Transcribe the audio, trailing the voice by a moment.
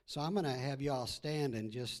So I'm going to have you all stand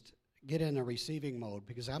and just get in a receiving mode,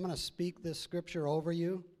 because I'm going to speak this scripture over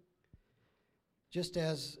you just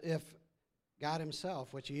as if God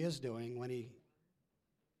himself, which he is doing when he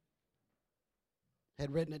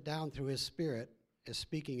had written it down through his Spirit, is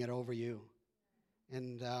speaking it over you.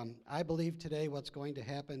 And I believe today what's going to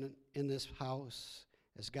happen in this house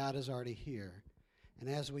is God is already here. And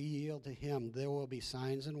as we yield to him, there will be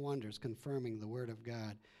signs and wonders confirming the word of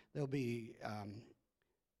God. There'll be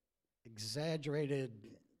exaggerated,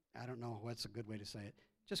 I don't know what's a good way to say it,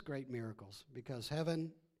 just great miracles, because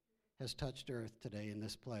heaven has touched earth today in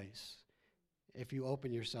this place if you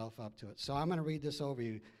open yourself up to it. So I'm going to read this over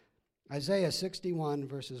you. Isaiah 61,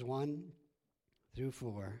 verses 1 through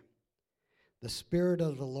 4. The Spirit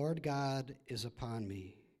of the Lord God is upon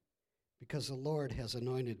me, because the Lord has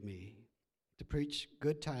anointed me to preach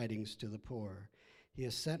good tidings to the poor. He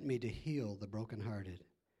has sent me to heal the brokenhearted,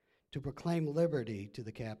 to proclaim liberty to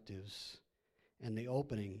the captives, and the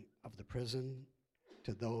opening of the prison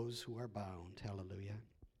to those who are bound. Hallelujah.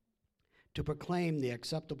 To proclaim the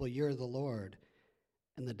acceptable year of the Lord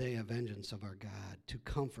and the day of vengeance of our God, to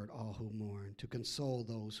comfort all who mourn, to console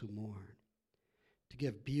those who mourn, to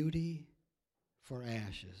give beauty for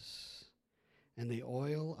ashes, and the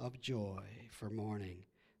oil of joy for mourning,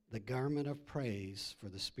 the garment of praise for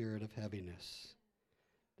the spirit of heaviness,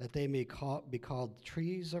 that they may be called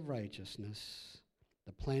trees of righteousness,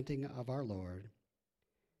 the planting of our Lord,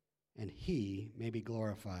 and he may be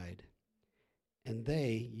glorified. And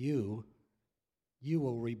you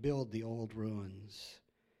will rebuild the old ruins.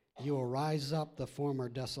 You will rise up the former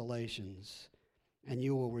desolations, and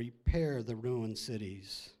you will repair the ruined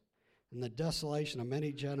cities and the desolation of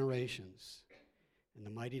many generations. In the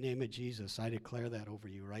mighty name of Jesus, I declare that over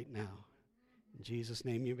you right now. In Jesus'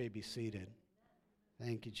 name, you may be seated.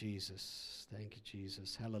 Thank you, Jesus. Thank you,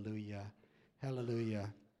 Jesus. Hallelujah.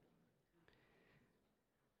 Hallelujah.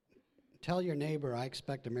 Tell your neighbor, I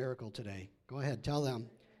expect a miracle today. Go ahead, tell them.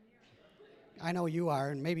 I know you are,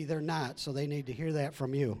 and maybe they're not, so they need to hear that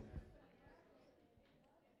from you.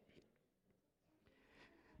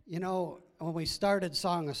 You know, when we started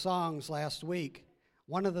Song of Songs last week,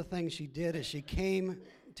 one of the things she did is she came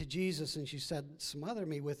to Jesus and she said, smother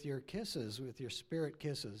me with your kisses, with your spirit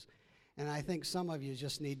kisses. And I think some of you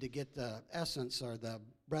just need to get the essence or the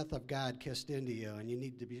breath of God kissed into you, and you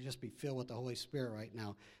need to just be filled with the Holy Spirit right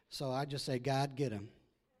now. So I just say, God, get him.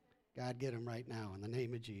 God, get him right now in the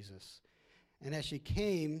name of Jesus. And as she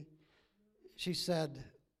came, she said,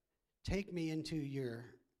 take me into your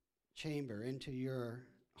chamber, into your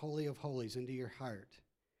Holy of Holies, into your heart.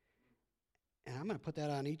 And I'm going to put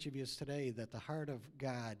that on each of you today, that the heart of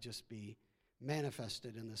God just be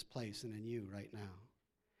manifested in this place and in you right now.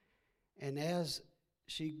 And as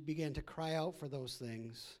she began to cry out for those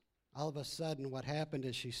things, all of a sudden what happened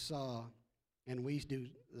is she saw, and we do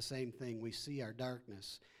the same thing, we see our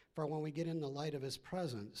darkness. For when we get in the light of his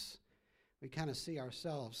presence, we kind of see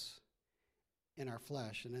ourselves in our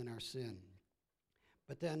flesh and in our sin.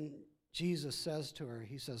 But then Jesus says to her,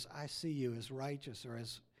 he says, I see you as righteous, or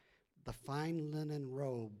as the fine linen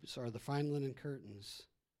robes or the fine linen curtains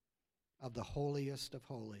of the holiest of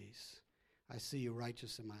holies. I see you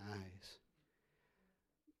righteous in my eyes.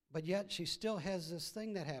 But yet she still has this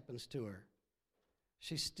thing that happens to her.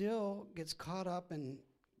 She still gets caught up in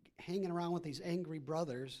hanging around with these angry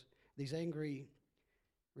brothers, these angry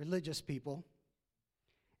religious people,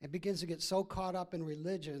 and begins to get so caught up in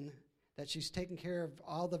religion that she's taking care of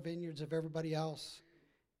all the vineyards of everybody else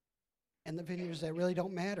and the vineyards that really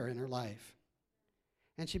don't matter in her life.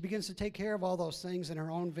 And she begins to take care of all those things in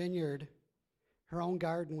her own vineyard, her own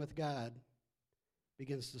garden with God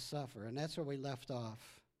begins to suffer. And that's where we left off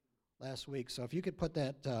last week. So if you could put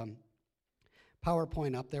that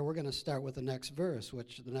PowerPoint up there, we're going to start with the next verse,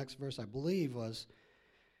 which the next verse I believe was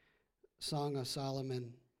Song of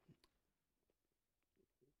Solomon,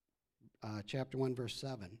 chapter 1, verse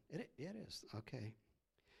 7. It is, okay.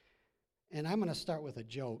 And I'm going to start with a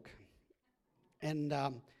joke. And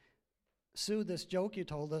Sue, this joke you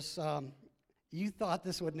told us, you thought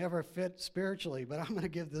this would never fit spiritually, but I'm going to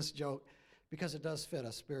give this joke because it does fit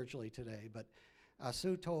us spiritually today. But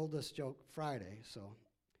Sue told this joke Friday, so.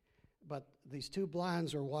 But these two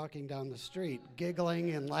blondes were walking down the street,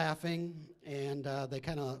 giggling and laughing, and they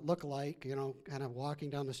kind of look alike, you know, kind of walking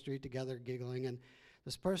down the street together, giggling. And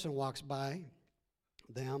this person walks by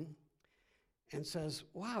them and says,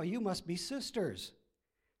 wow, you must be sisters.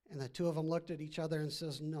 And the two of them looked at each other and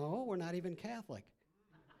says, no, we're not even Catholic.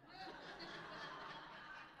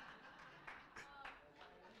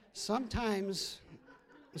 Sometimes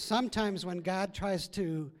when God tries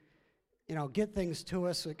to, you know, get things to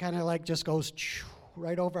us, it kind of like just goes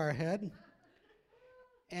right over our head.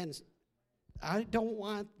 And I don't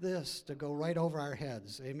want this to go right over our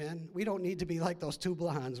heads, amen? We don't need to be like those two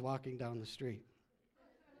blondes walking down the street.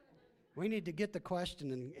 We need to get the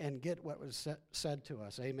question and get what was said to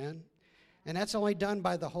us, amen? And that's only done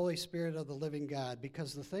by the Holy Spirit of the living God,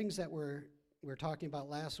 because the things that we're talking about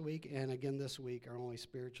last week and again this week are only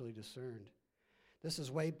spiritually discerned. This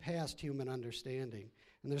is way past human understanding.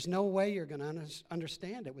 And there's no way you're going to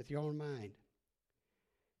understand it with your own mind.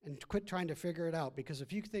 And quit trying to figure it out, because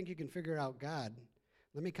if you think you can figure out God,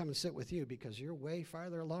 let me come and sit with you, because you're way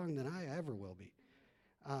farther along than I ever will be.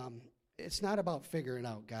 It's not about figuring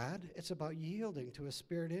out God. It's about yielding to His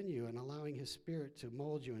Spirit in you and allowing His Spirit to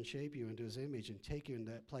mold you and shape you into His image and take you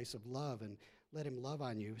into that place of love and let Him love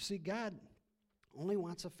on you. See, God only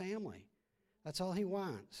wants a family. That's all He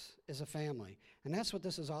wants, is a family. And that's what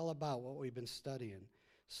this is all about, what we've been studying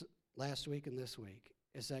last week and this week,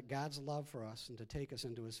 is that God's love for us and to take us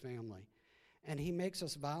into His family. And He makes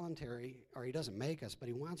us voluntary, or He doesn't make us, but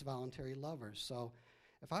He wants voluntary lovers. So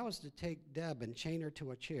if I was to take Deb and chain her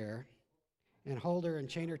to a chair and hold her and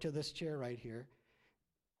chain her to this chair right here,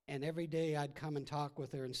 and every day I'd come and talk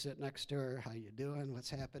with her and sit next to her, how you doing,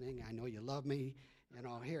 what's happening, I know you love me,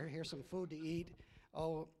 here's some food to eat,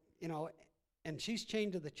 and she's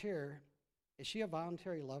chained to the chair. Is she a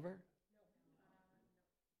voluntary lover?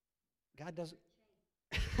 God doesn't.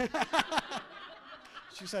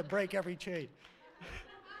 She said, break every chain.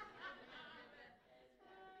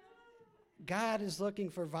 God is looking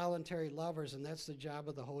for voluntary lovers, and that's the job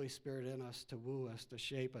of the Holy Spirit in us, to woo us, to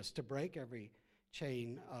shape us, to break every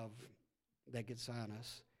chain that gets on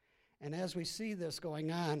us. And as we see this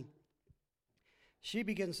going on, she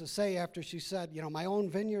begins to say, after she said, my own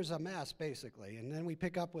vineyard's a mess, basically. And then we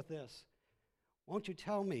pick up with this. Won't you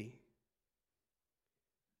tell me,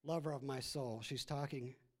 lover of my soul? She's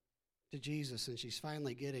talking to Jesus, and she's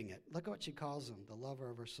finally getting it. Look at what she calls him, the lover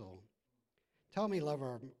of her soul. Tell me,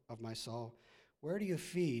 lover of my soul, where do you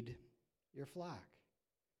feed your flock?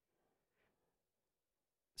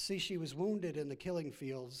 See, she was wounded in the killing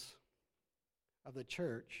fields of the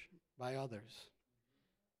church by others.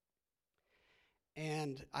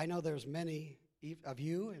 And I know there's many of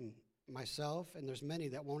you and myself, and there's many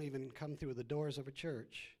that won't even come through the doors of a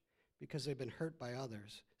church because they've been hurt by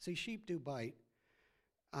others. See, sheep do bite,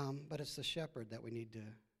 but it's the shepherd that we need to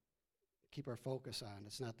keep our focus on.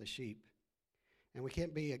 It's not the sheep. And we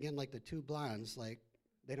can't be, again, like the two blondes, like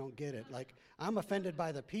they don't get it. Like, I'm offended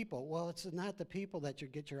by the people. Well, it's not the people that you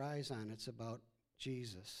get your eyes on. It's about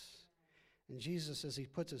Jesus. And Jesus, as He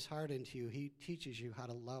puts His heart into you, He teaches you how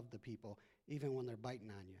to love the people, even when they're biting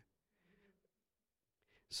on you.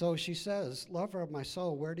 So she says, lover of my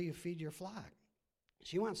soul, where do you feed your flock?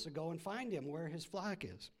 She wants to go and find Him where His flock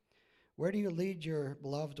is. Where do you lead your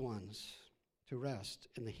beloved ones to rest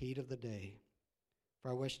in the heat of the day?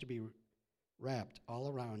 For I wish to be wrapped all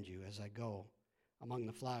around you as I go among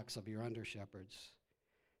the flocks of your under-shepherds.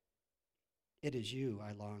 It is you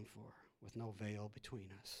I long for, with no veil between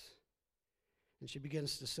us. And she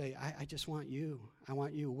begins to say, I just want you. I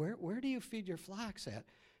want you. Where do you feed your flocks at?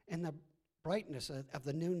 In the brightness of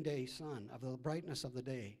the noonday sun, of the brightness of the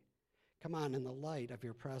day. Come on, in the light of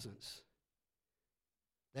your presence.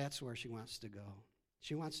 That's where she wants to go.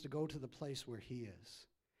 She wants to go to the place where He is.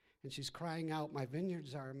 And she's crying out, my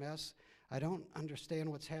vineyards are a mess. I don't understand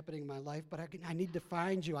what's happening in my life, but I need to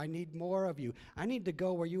find you. I need more of you. I need to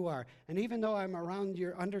go where you are. And even though I'm around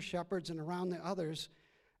your under-shepherds and around the others,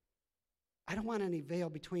 I don't want any veil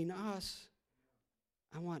between us.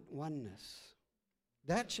 I want oneness.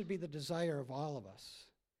 That should be the desire of all of us.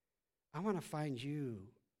 I want to find you,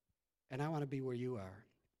 and I want to be where you are.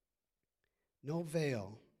 No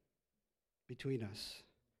veil between us.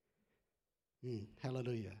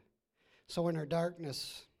 Hallelujah. So in her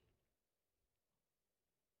darkness,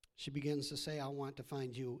 she begins to say, I want to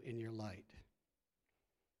find you in your light.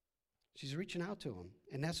 She's reaching out to Him,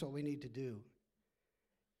 and that's what we need to do.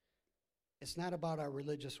 It's not about our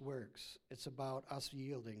religious works. It's about us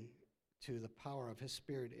yielding to the power of His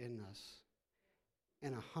Spirit in us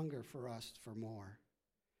and a hunger for us for more.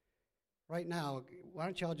 Right now, why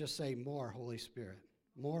don't y'all just say more, Holy Spirit?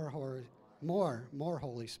 More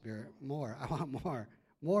Holy Spirit, more. I want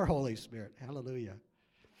more Holy Spirit. Hallelujah.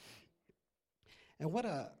 And what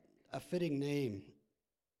a fitting name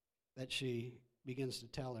that she begins to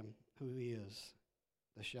tell him who He is,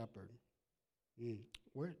 the shepherd.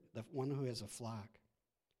 We're the one who has a flock.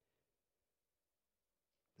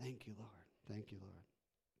 Thank you, Lord. Thank you, Lord.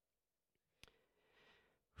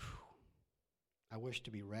 Whew. I wish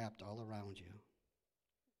to be wrapped all around you.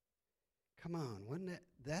 Come on, wouldn't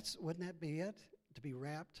that be it? To be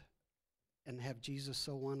wrapped and have Jesus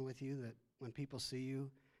so one with you that when people see you,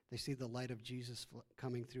 they see the light of Jesus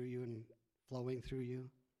coming through you and flowing through you?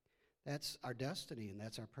 That's our destiny, and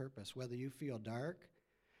that's our purpose. Whether you feel dark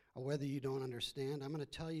or whether you don't understand, I'm going to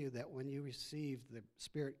tell you that when you receive the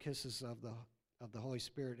spirit kisses of the Holy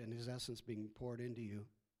Spirit and his essence being poured into you,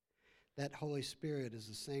 that Holy Spirit is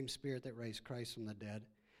the same Spirit that raised Christ from the dead,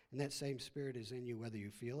 and that same Spirit is in you whether you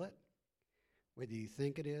feel it, whether you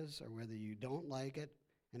think it is, or whether you don't like it.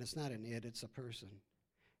 And it's not an it, it's a person.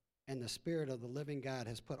 And the Spirit of the living God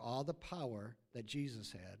has put all the power that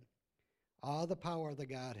Jesus had, all the power of the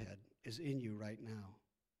Godhead is in you right now.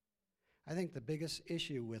 I think the biggest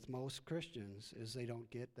issue with most Christians is they don't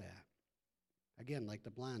get that. Again, like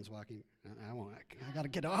the blondes walking, I got to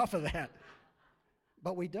get off of that.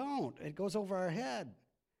 But we don't. It goes over our head.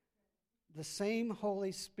 The same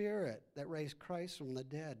Holy Spirit that raised Christ from the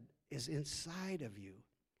dead is inside of you.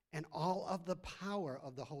 And all of the power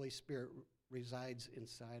of the Holy Spirit resides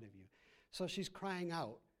inside of you. So she's crying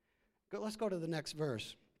out. Let's go to the next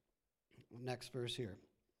verse. Next verse here.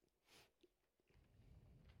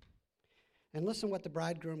 And listen what the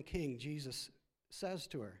bridegroom king, Jesus, says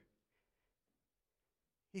to her.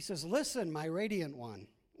 He says, listen, my radiant one.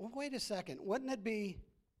 Well, wait a second. Wouldn't it be,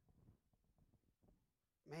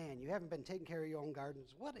 man, you haven't been taking care of your own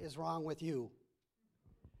gardens. What is wrong with you?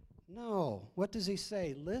 No. What does he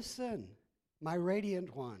say? Listen, my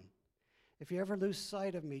radiant one. If you ever lose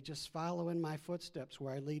sight of me, just follow in my footsteps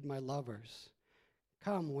where I lead my lovers.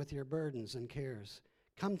 Come with your burdens and cares.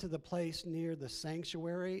 Come to the place near the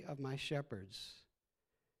sanctuary of my shepherds.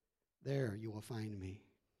 There you will find me.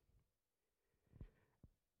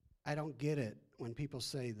 I don't get it when people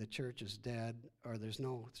say the church is dead, or there's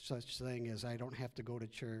no such thing as I don't have to go to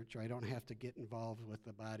church, or I don't have to get involved with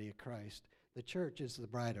the body of Christ. The church is the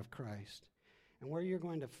bride of Christ. And where you're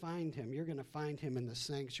going to find him, you're going to find him in the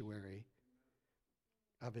sanctuary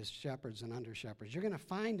of his shepherds and under shepherds. You're going to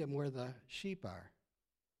find him where the sheep are.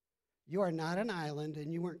 You are not an island,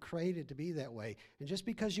 and you weren't created to be that way. And just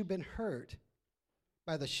because you've been hurt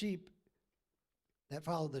by the sheep that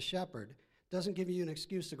followed the shepherd doesn't give you an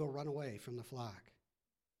excuse to go run away from the flock.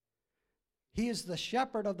 He is the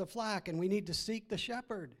shepherd of the flock, and we need to seek the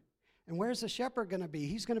shepherd. And where's the shepherd going to be?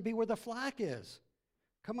 He's going to be where the flock is.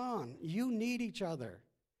 Come on, you need each other,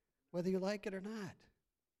 whether you like it or not.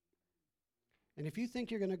 And if you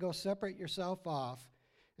think you're going to go separate yourself off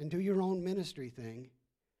and do your own ministry thing,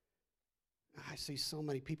 I see so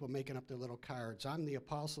many people making up their little cards. I'm the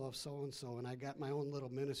apostle of so-and-so, and I got my own little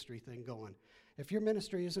ministry thing going. If your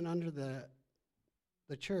ministry isn't under the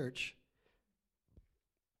church,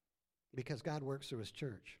 because God works through his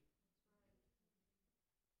church.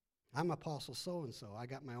 I'm apostle so-and-so. I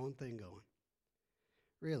got my own thing going.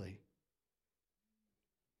 Really?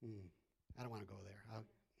 I don't want to go there.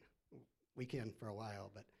 We can for a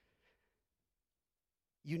while, but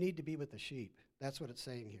you need to be with the sheep. That's what it's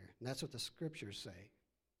saying here. And that's what the scriptures say.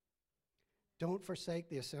 Don't forsake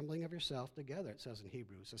the assembling of yourself together, it says in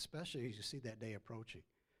Hebrews, especially as you see that day approaching.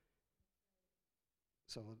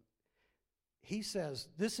 So he says,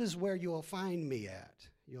 this is where you'll find me at.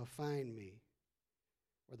 You'll find me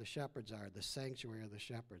where the shepherds are, the sanctuary of the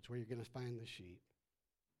shepherds, where you're going to find the sheep.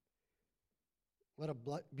 What a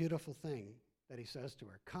beautiful thing that he says to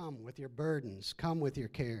her. Come with your burdens. Come with your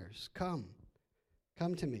cares. Come.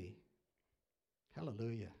 Come to me.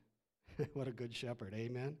 Hallelujah. What a good shepherd.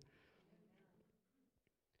 Amen.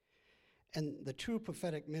 And the true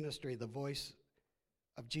prophetic ministry, the voice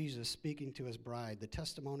of Jesus speaking to his bride, the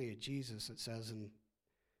testimony of Jesus, it says in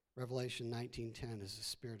Revelation 19:10, is the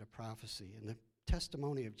spirit of prophecy. And the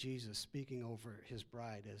testimony of Jesus speaking over his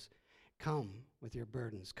bride is, come with your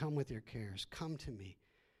burdens, come with your cares, come to me,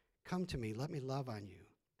 let me love on you.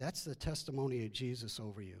 That's the testimony of Jesus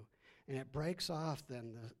over you. And it breaks off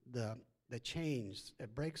then the chains,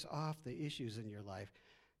 it breaks off the issues in your life.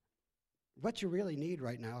 What you really need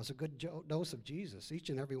right now is a good dose of Jesus, each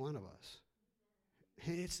and every one of us.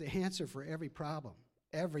 It's the answer for every problem,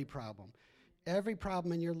 every problem. Every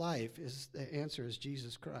problem in your life, is the answer is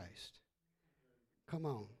Jesus Christ. Come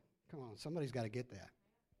on, somebody's got to get that.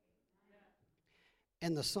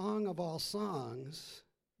 And the song of all songs,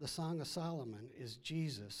 the Song of Solomon, is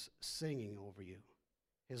Jesus singing over you,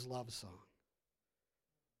 his love song.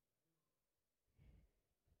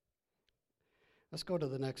 Let's go to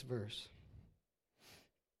the next verse.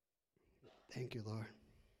 Thank you, Lord.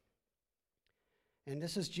 And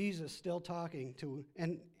this is Jesus still talking to,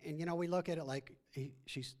 and you know, we look at it like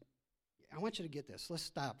I want you to get this. Let's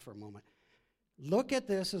stop for a moment. Look at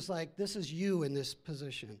this as like this is you in this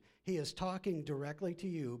position. He is talking directly to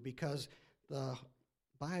you because the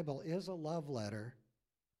Bible is a love letter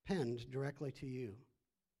penned directly to you.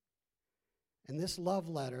 And this love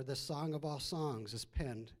letter, this song of all songs, is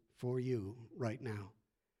penned for you right now.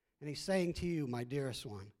 And he's saying to you, my dearest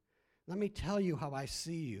one, let me tell you how I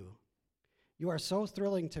see you. You are so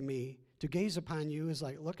thrilling to me. To gaze upon you is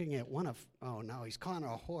like looking at one of, oh, no, he's calling her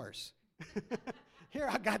a horse. Here,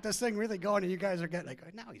 I got this thing really going, and you guys are getting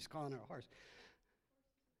like, now he's calling her a horse.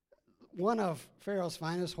 One of Pharaoh's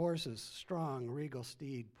finest horses, strong, regal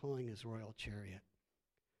steed, pulling his royal chariot.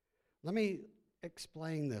 Let me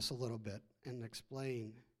explain this a little bit and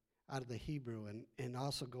explain out of the Hebrew and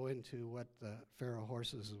also go into what the Pharaoh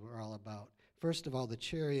horses were all about. First of all, the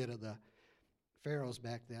chariot of the pharaohs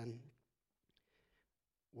back then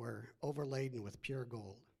were overladen with pure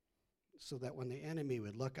gold, so that when the enemy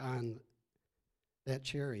would look on that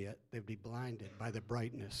chariot, they'd be blinded by the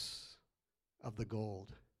brightness of the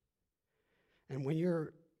gold. And when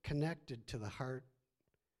you're connected to the heart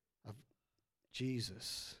of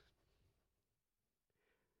Jesus,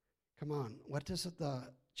 come on, what happens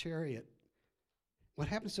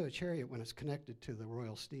to a chariot when it's connected to the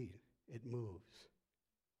royal steed? It moves.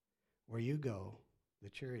 Where you go, the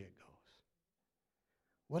chariot goes.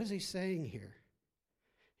 What is he saying here?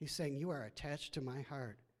 He's saying, you are attached to my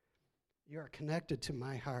heart. You are connected to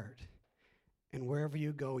my heart. And wherever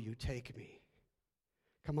you go, you take me.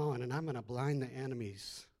 Come on, and I'm going to blind the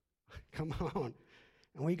enemies. Come on.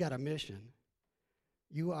 And we got a mission.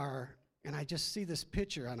 You are, and I just see this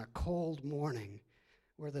picture on a cold morning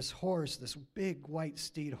where this horse, this big white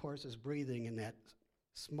steed horse is breathing, and that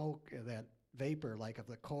smoke, that vapor like of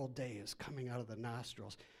the cold day is coming out of the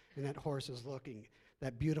nostrils. And that horse is looking,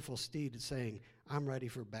 that beautiful steed is saying, I'm ready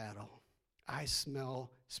for battle. I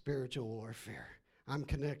smell spiritual warfare. I'm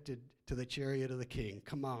connected to the chariot of the king.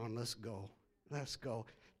 Come on, let's go. Let's go.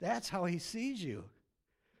 That's how he sees you.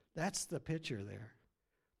 That's the picture there.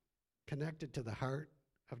 Connected to the heart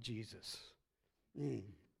of Jesus.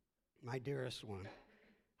 My dearest one.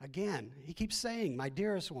 Again, he keeps saying, my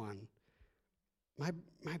dearest one. My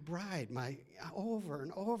bride, over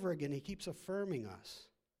and over again, he keeps affirming us.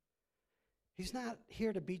 He's not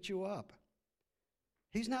here to beat you up.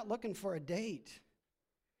 He's not looking for a date.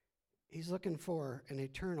 He's looking for an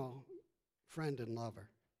eternal friend and lover.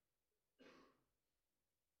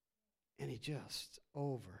 And he just,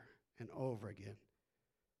 over and over again,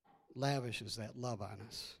 lavishes that love on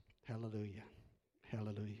us. Hallelujah.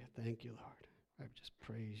 Hallelujah. Thank you, Lord. I just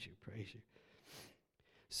praise you, praise you.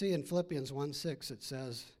 See, in Philippians 1:6, it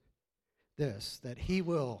says this, that he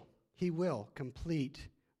will complete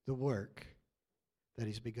the work that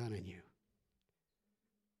he's begun in you.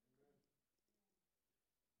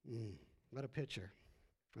 What a picture.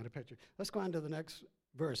 What a picture. Let's go on to the next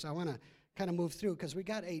verse. I want to kind of move through because we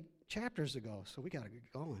got 8 chapters to go, so we got to get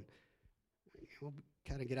going. We'll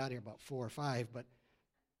kind of get out of here about 4 or 5, but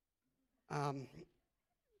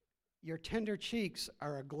your tender cheeks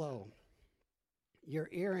are aglow. Your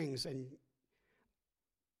earrings and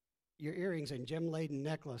gem-laden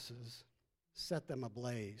necklaces set them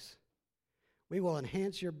ablaze. We will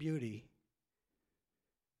enhance your beauty.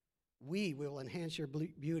 We will enhance your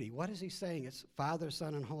beauty. What is he saying? It's Father,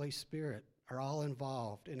 Son, and Holy Spirit are all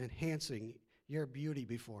involved in enhancing your beauty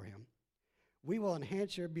before him. We will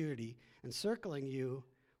enhance your beauty, encircling you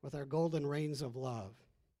with our golden reins of love.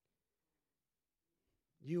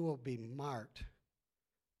 You will be marked.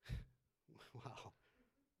 Wow.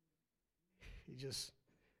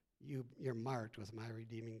 You're marked with my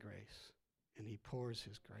redeeming grace, and he pours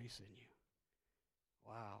his grace in you.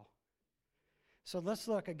 Wow. So let's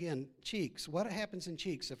look again, cheeks. What happens in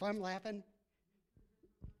cheeks? If I'm laughing,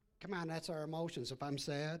 come on, that's our emotions. If I'm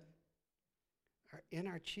sad, in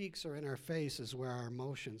our cheeks or in our face is where our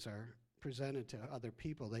emotions are presented to other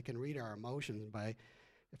people. They can read our emotions by,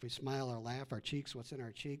 if we smile or laugh, our cheeks, what's in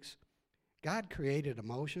our cheeks. God created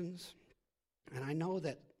emotions, and I know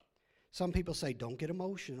that some people say, don't get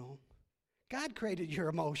emotional. God created your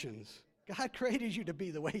emotions. God created you to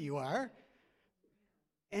be the way you are.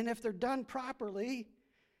 And if they're done properly,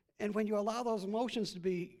 and when you allow those emotions to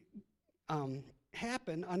be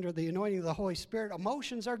happen under the anointing of the Holy Spirit,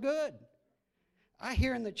 emotions are good. I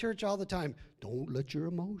hear in the church all the time, don't let your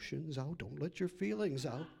emotions out, don't let your feelings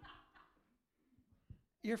out.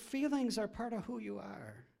 Your feelings are part of who you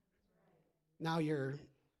are. Now,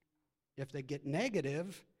 if they get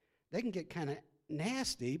negative, they can get kind of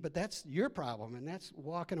nasty, but that's your problem, and that's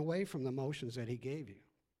walking away from the emotions that he gave you,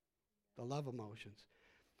 the love emotions.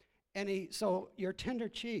 So your tender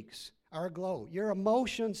cheeks are aglow. Your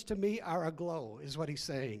emotions to me are aglow, is what he's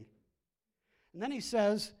saying. And then he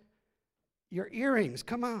says, your earrings,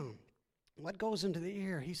 come on. What goes into the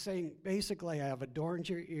ear? He's saying, basically, I have adorned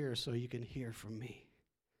your ear so you can hear from me.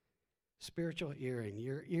 Spiritual earring.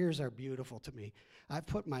 Your ears are beautiful to me. I've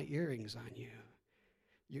put my earrings on you.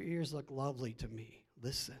 Your ears look lovely to me.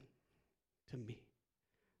 Listen to me.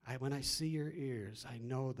 When I see your ears, I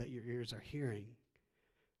know that your ears are hearing.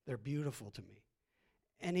 They're beautiful to me.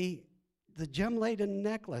 And the gem-laden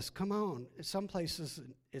necklace, come on. Some places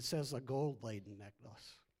it says a gold-laden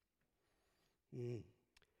necklace.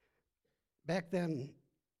 Back then,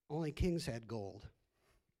 only kings had gold.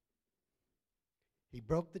 He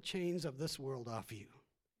broke the chains of this world off you.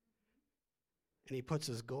 And he puts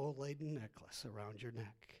his gold-laden necklace around your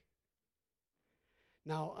neck.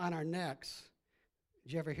 Now, on our necks,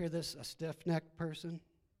 did you ever hear this, a stiff-necked person?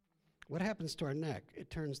 What happens to our neck? It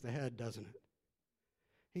turns the head, doesn't it?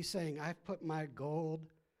 He's saying, I've put my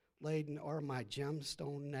gold-laden or my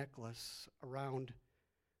gemstone necklace around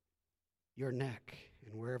your neck,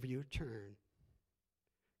 and wherever you turn,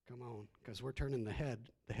 come on, because we're turning the head.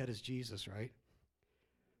 The head is Jesus, right?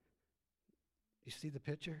 You see the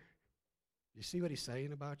picture? You see what he's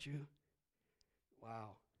saying about you?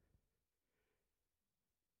 Wow.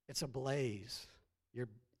 It's ablaze. Your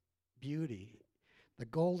beauty. The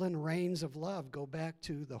golden reins of love go back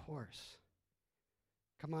to the horse.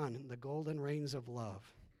 Come on, the golden reins of love.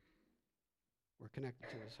 We're connected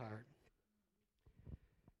to his heart.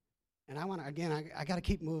 And I want to, again, I got to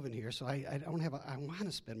keep moving here, so I want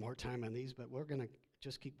to spend more time on these, but we're going to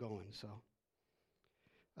just keep going. So,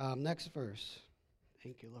 next verse.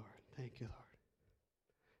 Thank you, Lord. Thank you, Lord.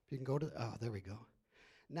 If you can go to, there we go.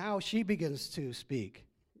 Now she begins to speak,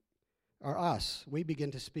 or us, we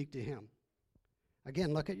begin to speak to him.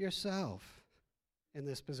 Again, look at yourself in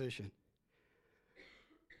this position.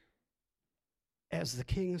 As the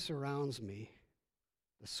king surrounds me,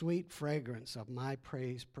 the sweet fragrance of my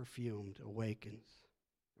praise perfumed awakened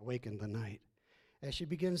the night. As she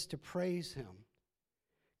begins to praise him,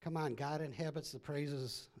 come on, God inhabits the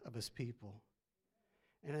praises of his people.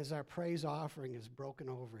 And as our praise offering is broken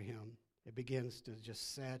over him, it begins to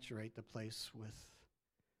just saturate the place with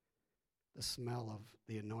the smell of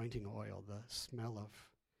the anointing oil. The smell of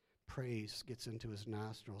praise gets into his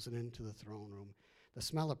nostrils and into the throne room. The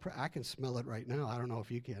smell of I can smell it right now. I don't know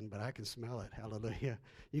if you can, but I can smell it. Hallelujah.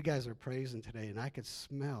 You guys are praising today, and I could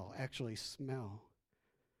actually smell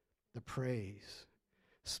the praise.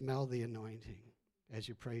 Smell the anointing as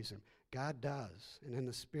you praise him. God does. And in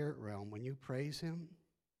the spirit realm, when you praise him,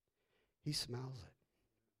 he smells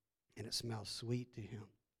it. And it smells sweet to him.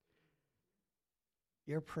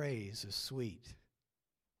 Your praise is sweet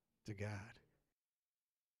to God.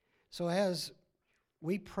 So as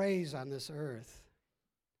we praise on this earth,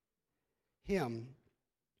 him,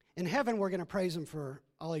 in heaven we're going to praise him for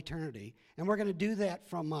all eternity. And we're going to do that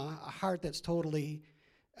from a heart that's totally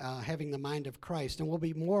having the mind of Christ. And we'll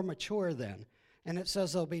be more mature then. And it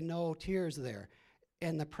says there'll be no tears there.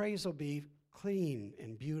 And the praise will be clean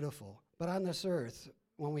and beautiful. But on this earth,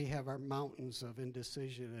 when we have our mountains of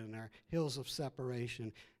indecision and our hills of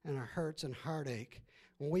separation and our hurts and heartache,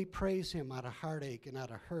 when we praise him out of heartache and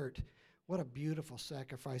out of hurt, what a beautiful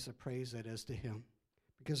sacrifice of praise that is to him.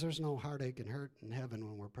 Because there's no heartache and hurt in heaven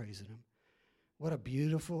when we're praising him. What a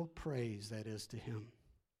beautiful praise that is to him.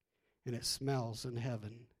 And it smells in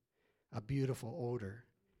heaven, a beautiful odor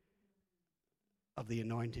of the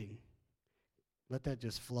anointing. Let that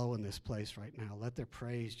just flow in this place right now. Let their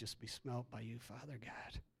praise just be smelt by you, Father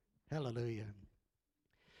God. Hallelujah.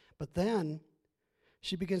 But then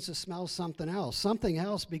she begins to smell something else. Something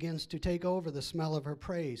else begins to take over the smell of her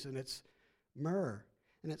praise, and it's myrrh.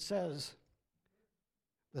 And it says,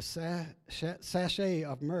 the sachet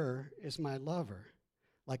of myrrh is my lover,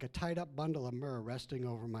 like a tied-up bundle of myrrh resting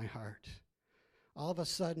over my heart. All of a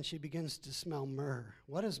sudden, she begins to smell myrrh.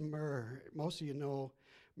 What is myrrh? Most of you know.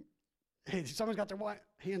 Hey, someone's got their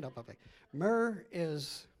hand up. Myrrh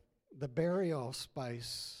is the burial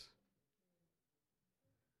spice.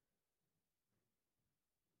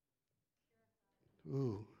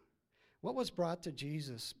 Ooh. What was brought to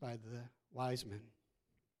Jesus by the wise men?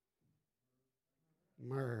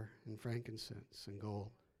 Myrrh and frankincense and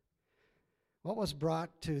gold. What was brought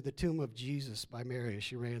to the tomb of Jesus by Mary as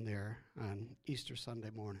she ran there on Easter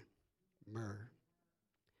Sunday morning? Myrrh.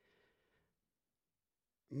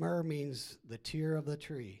 Myrrh means the tear of the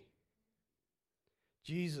tree.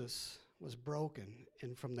 Jesus was broken,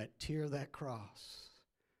 and from that tear of that cross,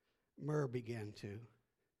 myrrh began to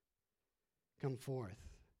come forth.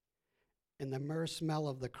 And the myrrh smell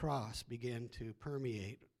of the cross began to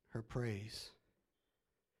permeate her praise.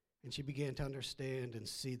 And she began to understand and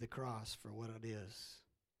see the cross for what it is.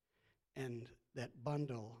 And that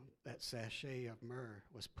bundle, that sachet of myrrh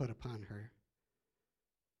was put upon her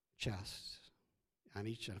chest, on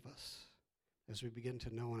each of us, as we begin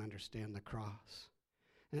to know and understand the cross.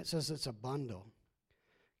 And it says it's a bundle.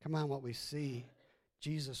 Come on, what we see,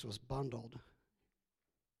 Jesus was bundled,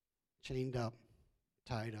 chained up,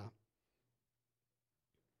 tied up,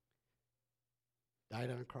 died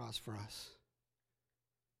on a cross for us,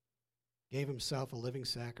 gave himself a living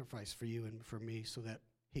sacrifice for you and for me so that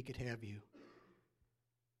he could have you.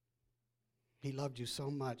 He loved you so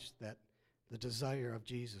much that the desire of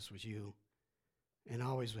Jesus was you, and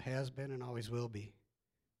always has been and always will be.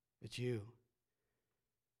 It's you.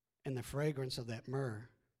 And the fragrance of that myrrh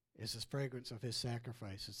is the fragrance of his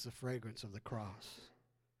sacrifice. It's the fragrance of the cross.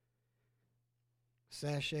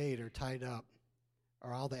 Sashayed or tied up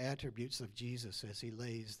are all the attributes of Jesus as he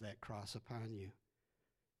lays that cross upon you.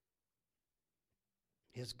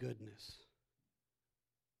 His goodness,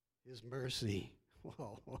 his mercy,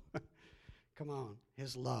 whoa, come on,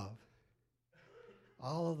 his love.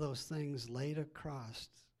 All of those things laid across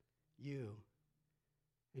you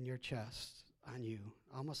in your chest, on you,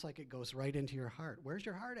 almost like it goes right into your heart. Where's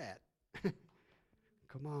your heart at?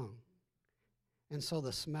 Come on. And so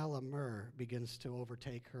the smell of myrrh begins to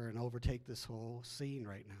overtake her and overtake this whole scene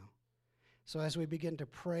right now. So as we begin to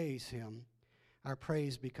praise him, our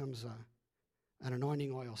praise becomes an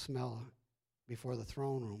anointing oil smell before the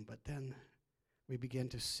throne room, but then we begin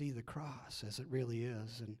to see the cross as it really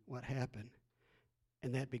is and what happened,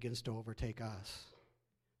 and that begins to overtake us.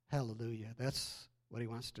 Hallelujah. That's what he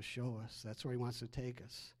wants to show us. That's where he wants to take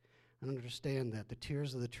us. And understand that the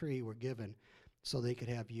tears of the tree were given so they could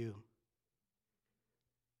have you.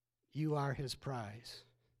 You are his prize.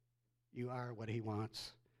 You are what he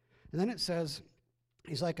wants. And then it says,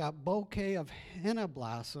 he's like a bouquet of henna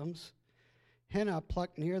blossoms, henna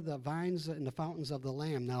plucked near the vines in the fountains of the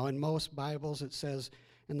Lamb. Now, in most Bibles, it says,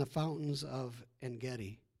 in the fountains of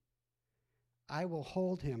En-Gedi. I will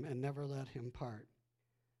hold him and never let him part.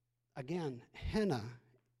 Again, henna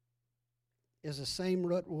is the same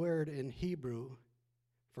root word in Hebrew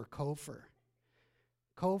for kofar.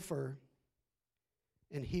 Kofar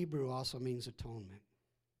in Hebrew also means atonement.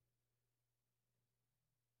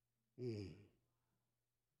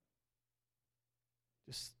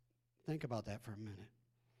 Just think about that for a minute.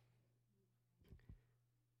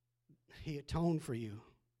 He atoned for you,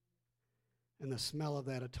 and the smell of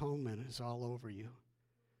that atonement is all over you.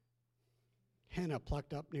 Henna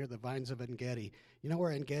plucked up near the vines of En-Gedi. You know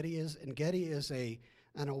where En-Gedi is? En-Gedi is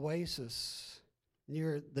an oasis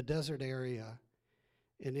near the desert area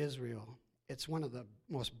in Israel. It's one of the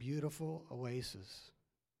most beautiful oases.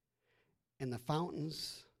 And the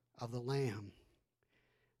fountains of the Lamb.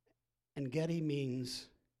 En-Gedi means,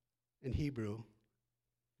 in Hebrew,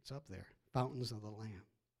 it's up there, fountains of the Lamb.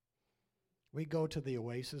 We go to the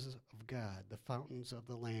oasis of God, the fountains of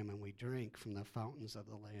the Lamb, and we drink from the fountains of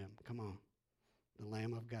the Lamb. Come on. The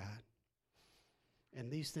Lamb of God.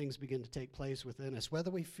 And these things begin to take place within us,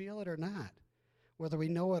 whether we feel it or not, whether we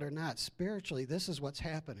know it or not. Spiritually, this is what's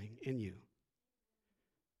happening in you.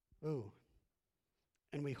 Ooh.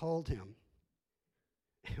 And we hold him.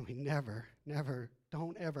 And we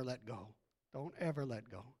don't ever let go. Don't ever let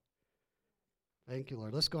go. Thank you,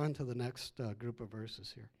 Lord. Let's go on to the next group of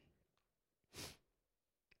verses here.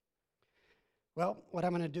 Well, what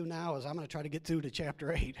I'm going to do now is I'm going to try to get through to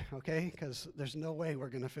chapter 8, okay? Because there's no way we're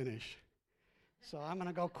going to finish. So I'm going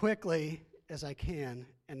to go quickly as I can,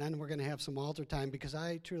 and then we're going to have some altar time, because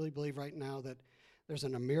I truly believe right now that there's a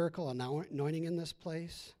miracle anointing in this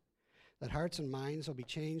place, that hearts and minds will be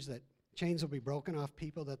changed, that chains will be broken off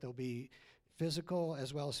people, that there'll be physical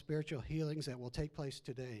as well as spiritual healings that will take place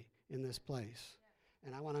today in this place.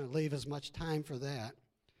 And I want to leave as much time for that.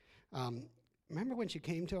 Remember when she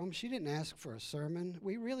came to him, she didn't ask for a sermon.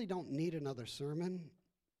 We really don't need another sermon.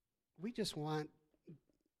 We just want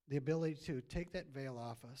the ability to take that veil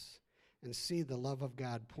off us and see the love of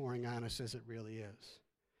God pouring on us as it really is.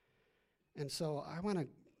 And so I want to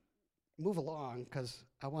move along, because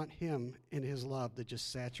I want him in his love to just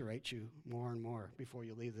saturate you more and more before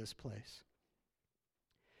you leave this place.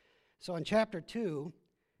 So in chapter 2,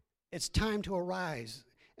 it's time to arise.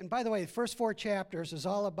 And by the way, the first 4 chapters is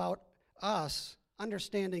all about us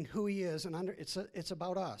understanding who he is, and it's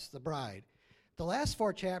about us, the bride. The last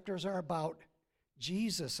 4 chapters are about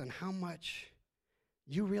Jesus and how much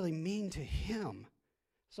you really mean to him.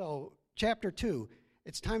 So chapter 2,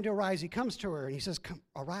 it's time to arise. He comes to her and he says, "Come,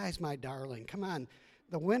 arise, my darling. Come on.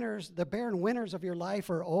 The barren winters of your life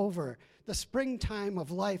are over. The springtime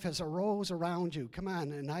of life has arose around you. Come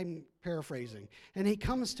on." And I'm paraphrasing. And he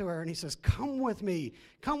comes to her and he says, come with me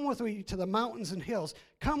to the mountains and hills.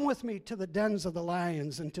 Come with me to the dens of the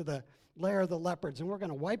lions and to the lair of the leopards, and we're going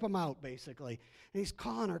to wipe them out, basically. And he's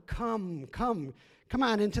calling her, come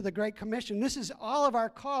on into the Great Commission. This is all of our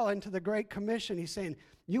call into the Great Commission. He's saying,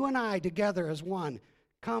 you and I together as one.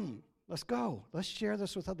 Come, let's go. Let's share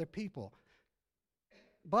this with other people.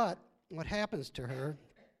 But what happens to her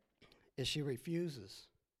is she refuses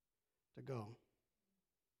to go.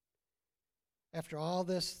 After all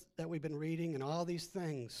this that we've been reading and all these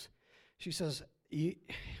things, she says, you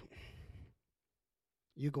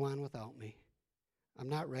go on without me. I'm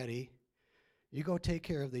not ready. You go take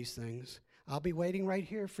care of these things. I'll be waiting right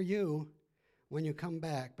here for you when you come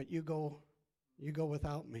back, but you go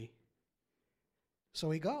without me.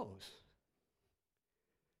 So he goes.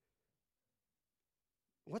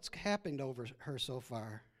 What's happened over her so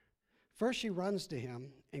far? First, she runs to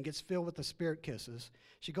him and gets filled with the spirit kisses.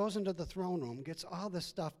 She goes into the throne room, gets all this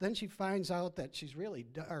stuff. Then she finds out that she's really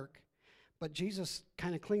dark. But Jesus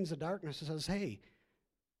kind of cleans the darkness and says, hey,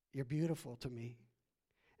 you're beautiful to me.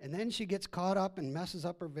 And then she gets caught up and messes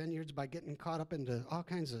up her vineyards by getting caught up into all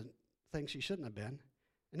kinds of things she shouldn't have been.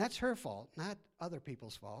 And that's her fault, not other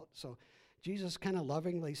people's fault. So Jesus kind of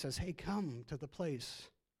lovingly says, hey, come to the place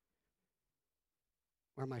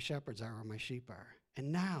where my shepherds are, where my sheep are.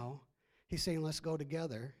 And now he's saying, let's go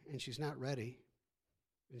together. And she's not ready.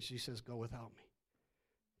 And she says, go without me.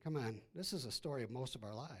 Come on, this is a story of most of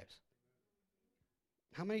our lives.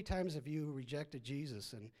 How many times have you rejected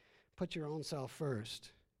Jesus and put your own self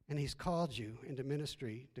first? And he's called you into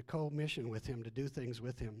ministry to co-mission with him, to do things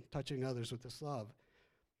with him, touching others with this love.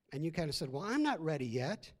 And you kind of said, well, I'm not ready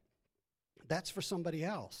yet. That's for somebody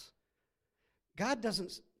else. God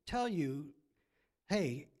doesn't tell you,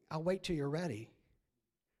 hey, I'll wait till you're ready.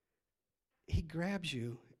 He grabs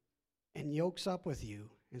you and yokes up with you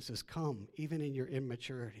and says, come, even in your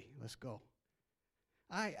immaturity, let's go.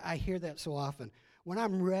 I hear that so often. When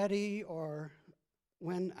I'm ready, or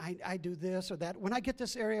when I do this or that, when I get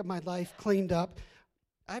this area of my life cleaned up,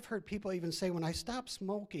 I've heard people even say, when I stop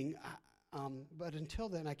smoking, but until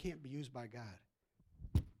then, I can't be used by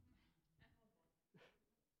God.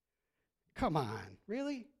 Come on,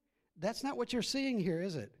 really? That's not what you're seeing here,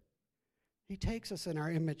 is it? He takes us in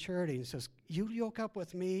our immaturity and says, you yoke up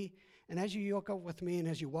with me, and as you yoke up with me and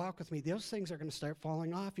as you walk with me, those things are going to start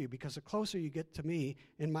falling off you, because the closer you get to me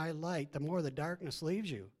in my light, the more the darkness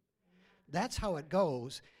leaves you. That's how it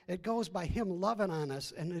goes. It goes by him loving on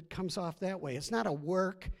us, and it comes off that way. It's not a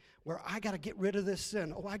work where I got to get rid of this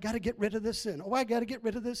sin. Oh, I got to get rid of this sin. Oh, I got to get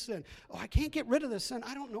rid of this sin. Oh, I can't get rid of this sin.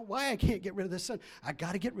 I don't know why I can't get rid of this sin. I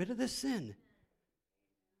got to get rid of this sin.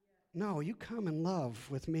 No, you come in love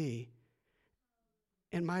with me,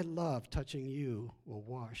 and my love touching you will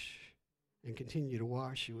wash and continue to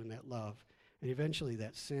wash you in that love. And eventually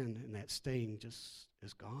that sin and that stain just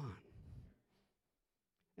is gone.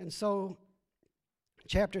 And so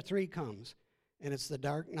chapter 3 comes, and it's the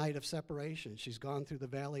dark night of separation. She's gone through the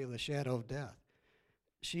valley of the shadow of death.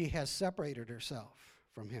 She has separated herself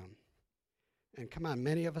from him. And come on,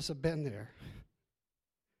 many of us have been there.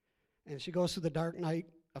 And she goes through the dark night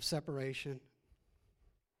of separation.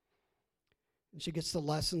 And she gets the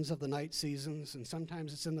lessons of the night seasons, and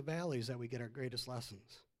sometimes it's in the valleys that we get our greatest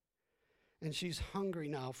lessons. And she's hungry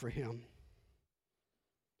now for him.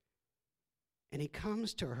 And he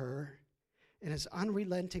comes to her in his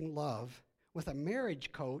unrelenting love with a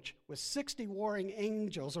marriage coach with 60 warring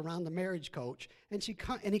angels around the marriage coach. And he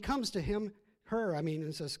comes to her,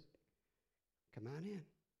 and says, come on in.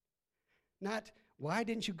 Not, why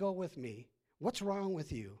didn't you go with me? What's wrong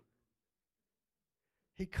with you?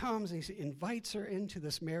 He comes and he invites her into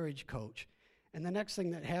this marriage coach. And the next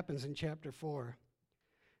thing that happens in chapter 4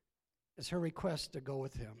 is her request to go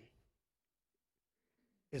with him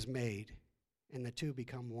is made. And the two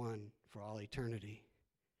become one for all eternity.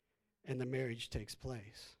 And the marriage takes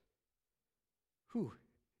place. Whew,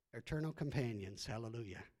 eternal companions,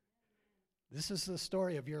 hallelujah. This is the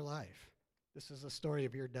story of your life. This is the story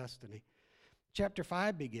of your destiny. Chapter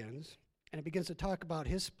 5 begins, and it begins to talk about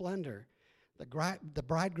his splendor, the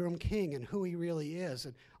bridegroom king, and who he really is.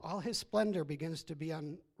 And all his splendor begins to be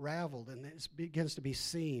unraveled, and it begins to be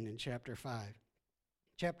seen in chapter 5.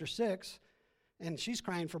 Chapter 6, and she's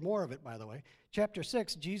crying for more of it, by the way. Chapter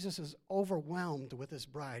 6, Jesus is overwhelmed with his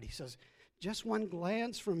bride. He says, just one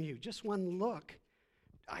glance from you, just one look.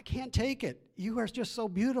 I can't take it. You are just so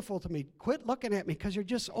beautiful to me. Quit looking at me because you're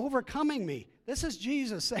just overcoming me. This is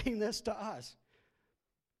Jesus saying this to us.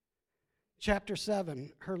 Chapter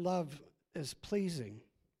 7, her love is pleasing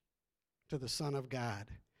to the Son of God.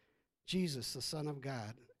 Jesus, the Son of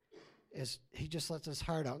God, he just lets his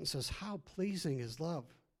heart out and says how pleasing his love,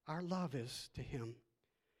 our love is to him.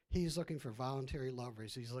 He's looking for voluntary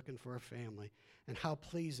lovers. He's looking for a family. And how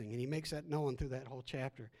pleasing. And he makes that known through that whole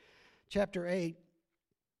chapter. Chapter 8,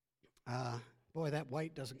 boy, that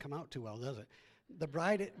white doesn't come out too well, does it? The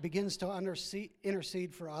bride begins to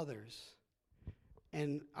intercede for others.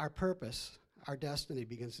 And our purpose, our destiny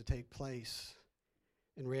begins to take place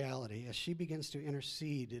in reality as she begins to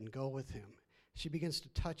intercede and go with him. She begins to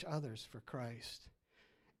touch others for Christ.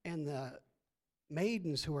 And the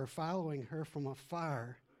maidens who are following her from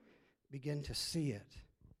afar begin to see it.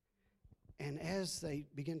 And as they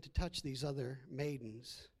begin to touch these other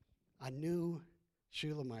maidens, a new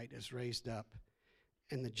Shulamite is raised up,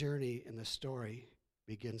 and the journey and the story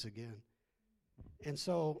begins again. And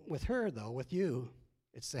so with her, though, with you,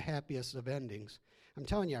 it's the happiest of endings. I'm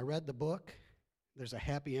telling you, I read the book. There's a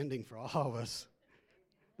happy ending for all of us.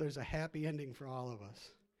 There's a happy ending for all of us.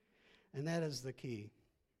 And that is the key.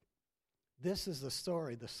 This is the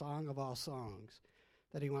story, the song of all songs,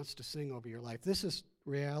 that he wants to sing over your life. This is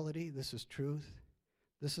reality. This is truth.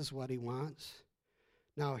 This is what he wants.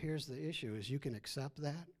 Now, here's the issue, is you can accept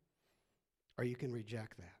that or you can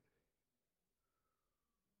reject that.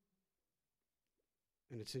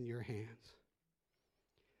 And it's in your hands.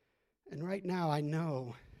 And right now, I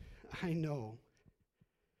know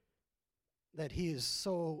that he has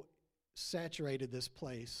so saturated this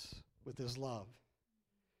place with his love,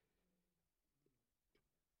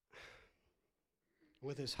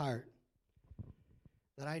 with his heart,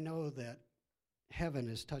 that I know that heaven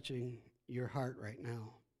is touching your heart right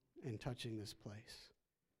now and touching this place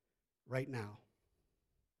right now.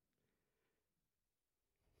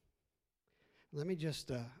 Let me just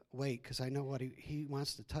wait, because I know what he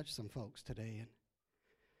wants to touch some folks today, and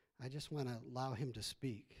I just want to allow him to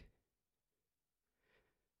speak.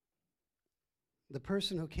 The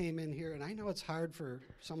person who came in here, and I know it's hard for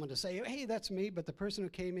someone to say, hey, that's me, but the person who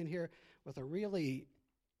came in here with a really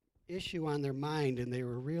issue on their mind and they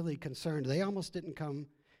were really concerned, they almost didn't come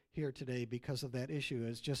here today because of that issue.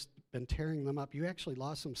 It's just been tearing them up. You actually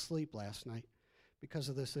lost some sleep last night because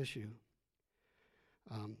of this issue.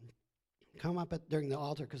 Come up during the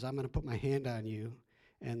altar, because I'm going to put my hand on you,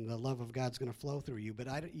 and the love of God's going to flow through you.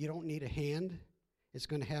 But you don't need a hand. It's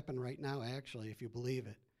going to happen right now, actually, if you believe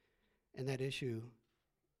it. And that issue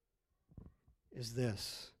is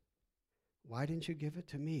this. Why didn't you give it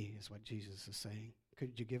to me, is what Jesus is saying.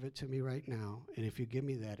 Could you give it to me right now? And if you give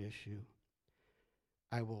me that issue,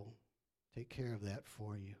 I will take care of that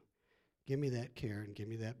for you. Give me that care and give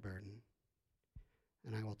me that burden,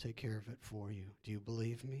 and I will take care of it for you. Do you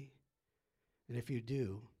believe me? And if you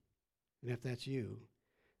do, and if that's you,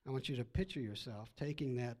 I want you to picture yourself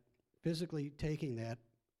physically taking that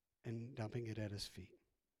and dumping it at his feet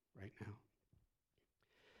right now.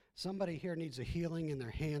 Somebody here needs a healing in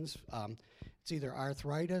their hands. It's either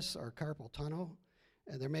arthritis or carpal tunnel.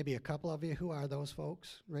 There may be a couple of you. Who are those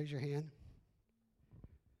folks? Raise your hand.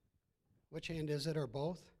 Which hand is it, or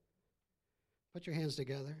both? Put your hands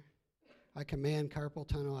together. I command carpal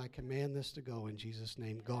tunnel, I command this to go in Jesus'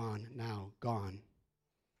 name. Gone now, gone.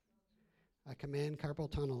 I command carpal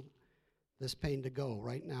tunnel, this pain to go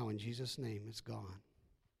right now in Jesus' name. It's gone.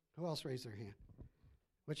 Who else raised their hand?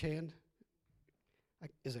 Which hand?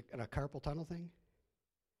 Is it a carpal tunnel thing?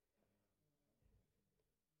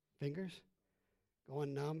 Fingers?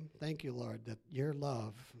 Going numb? Thank you, Lord, that your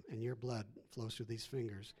love and your blood flows through these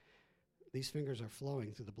fingers. These fingers are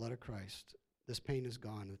flowing through the blood of Christ. This pain is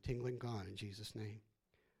gone, the tingling gone in Jesus' name.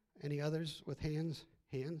 Any others with hands?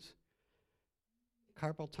 Hands?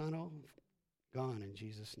 Carpal tunnel? Gone in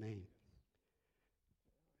Jesus' name.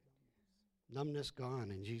 Numbness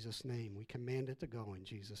gone in Jesus' name. We command it to go in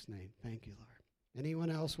Jesus' name. Thank you, Lord.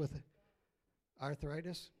 Anyone else with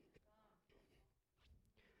arthritis?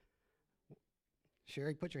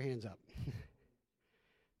 Sherry, put your hands up.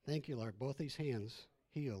 Thank you, Lord. Both these hands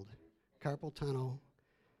healed. Carpal tunnel,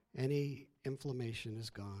 any inflammation is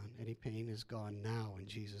gone. Any pain is gone now in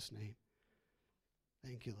Jesus' name.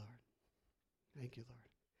 Thank you, Lord. Thank you, Lord.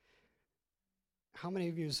 How many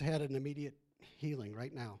of you has had an immediate healing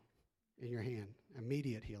right now in your hand?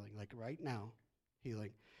 Immediate healing, like right now,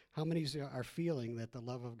 healing. How many are feeling that the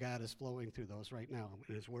love of God is flowing through those right now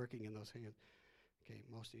and is working in those hands? Okay,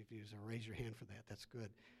 most of you raise your hand for that. That's good.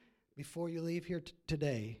 Before you leave here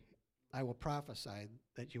today, I will prophesy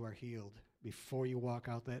that you are healed before you walk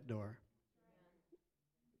out that door.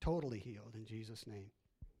 Totally healed in Jesus' name.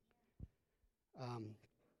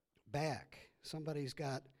 Back. Somebody's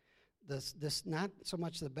got this, not so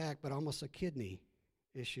much the back, but almost a kidney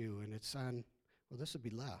issue, and it's on, well, this would be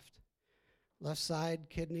left. Left side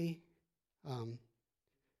kidney.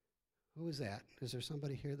 Who is that? Is there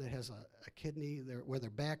somebody here that has a kidney where their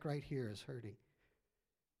back right here is hurting?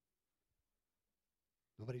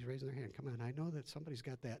 Nobody's raising their hand. Come on, I know that somebody's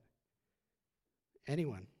got that.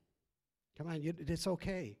 Anyone? Come on, it's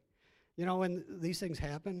okay. You know, when these things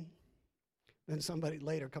happen, then somebody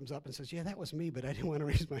later comes up and says, yeah, that was me, but I didn't want to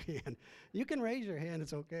raise my hand. You can raise your hand,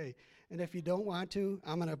 it's okay. And if you don't want to,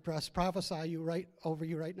 I'm going to prophesy you right over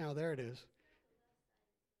you right now. There it is.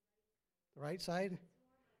 The right side?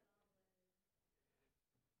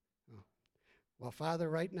 Oh. Well, Father,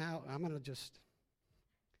 right now, I'm going to just...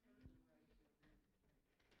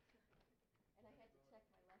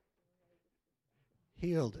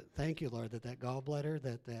 Healed. Thank you, Lord, that gallbladder,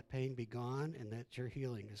 that pain be gone, and that your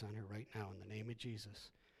healing is on her right now in the name of Jesus.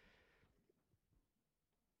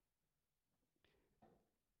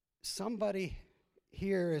 Somebody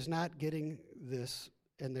here is not getting this,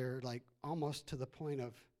 and they're like almost to the point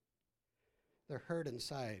of they're hurt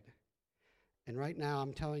inside. And right now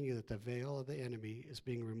I'm telling you that the veil of the enemy is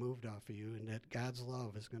being removed off of you, and that God's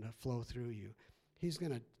love is going to flow through you. He's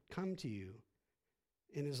going to come to you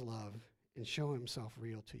in his love and show himself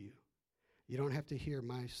real to you. You don't have to hear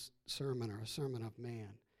my sermon or a sermon of man,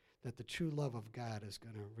 that the true love of God is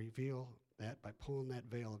going to reveal that by pulling that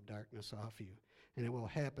veil of darkness off you. And it will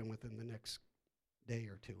happen within the next day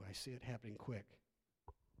or two. I see it happening quick.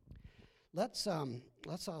 Let's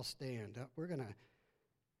all stand. We're going to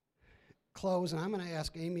close, and I'm going to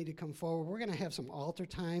ask Amy to come forward. We're going to have some altar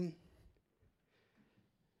time.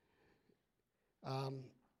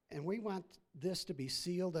 And we want this to be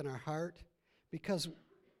sealed in our heart, because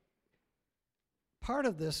part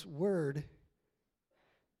of this word,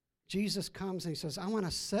 Jesus comes and he says, I want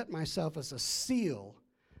to set myself as a seal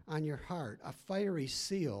on your heart, a fiery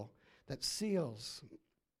seal that seals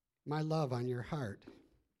my love on your heart.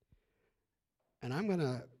 And I'm going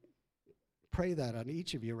to pray that on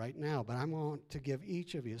each of you right now, but I want to give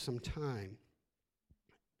each of you some time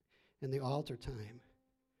in the altar time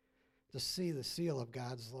to see the seal of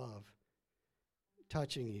God's love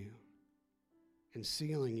touching you and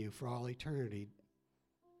sealing you for all eternity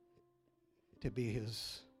to be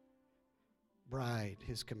his bride,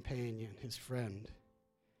 his companion, his friend.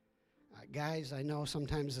 Guys, I know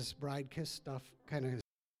sometimes this bride kiss stuff kind of